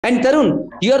And Tarun,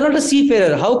 you are not a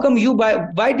seafarer. How come you buy?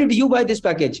 Why did you buy this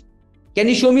package? Can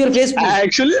you show me your face, please?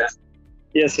 Actually,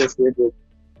 yes, wait.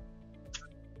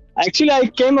 Actually, I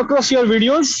came across your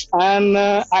videos, and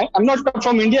I'm not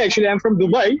from India. Actually, I'm from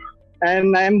Dubai,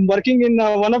 and I'm working in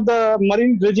one of the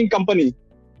marine dredging company.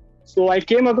 So I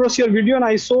came across your video, and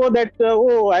I saw that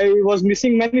I was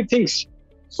missing many things.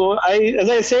 So as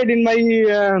I said in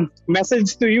my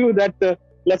message to you, that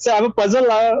let's say I have a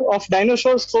puzzle of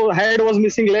dinosaurs. So head was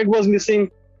missing, leg was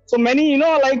missing. So many,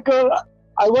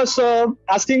 I was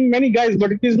asking many guys,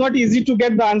 but it is not easy to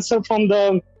get the answer from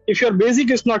if your basic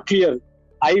is not clear.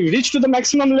 I reached to the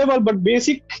maximum level, but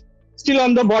basic still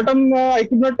on the bottom, I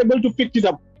could not able to pick it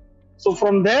up. So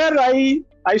from there,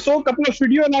 I saw a couple of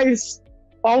videos, and I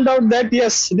found out that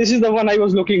yes, this is the one I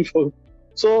was looking for.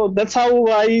 So that's how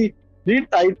I did.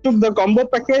 I took the combo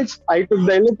package, I took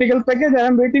the electrical package, and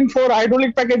I'm waiting for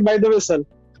hydraulic package by the vessel,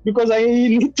 because I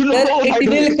need to know. It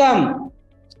will come.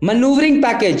 Maneuvering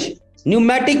package,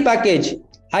 pneumatic package,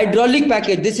 hydraulic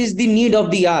package. This is the need of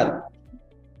the hour.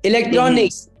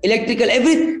 Electronics, electrical,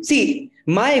 see,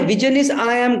 my vision is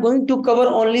I am going to cover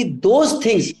only those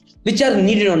things which are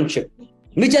needed on ship.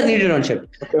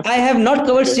 Okay. I have not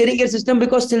covered steering gear system,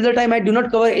 because till the time I do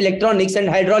not cover electronics and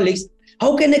hydraulics,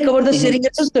 how can I cover the steering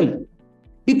gear system?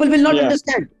 People will not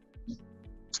understand.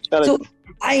 Correct. So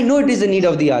I know it is a need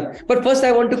of the hour, but first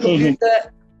I want to complete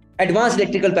the advanced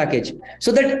electrical package,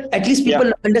 so that at least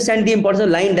people understand the importance of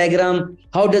line diagram.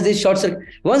 How does this short circuit?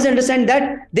 Once they understand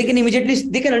that, they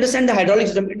can understand the hydraulic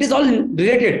system. It is all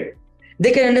related.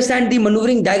 They can understand the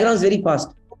maneuvering diagrams very fast.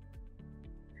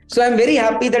 So I'm very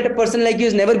happy that a person like you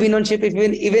has never been on ship.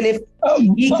 Even if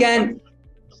he can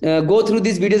go through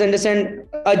these videos, understand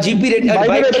a GP rate,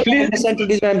 understand through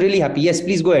this, I'm really happy. Yes,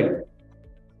 please go ahead.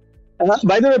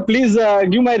 By the way, please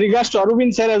give my regards to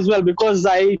Arvind sir as well, because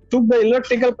I took the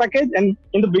electrical package, and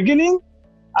in the beginning,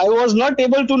 I was not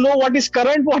able to know what is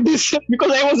current,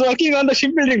 because I was working on the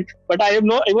shipbuilding, but I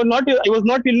was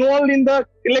not involved in the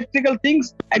electrical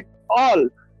things at all.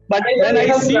 But when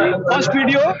I see first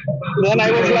video, then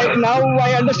I was like, now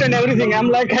I understand everything. I'm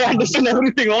like, I understand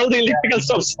everything, all the electrical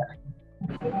stuff.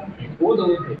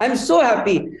 I'm so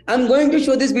happy. I'm going to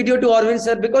show this video to Arvind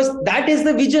sir, because that is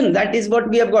the vision. That is what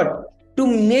we have got, to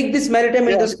make this maritime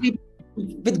industry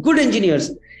with good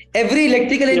engineers. Every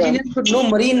electrical engineer should know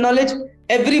marine knowledge.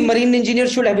 Every marine engineer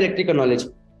should have electrical knowledge.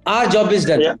 Our job is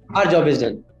done. Our job is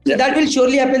done. So that will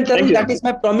surely happen, Tarun. That is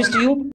my promise to you.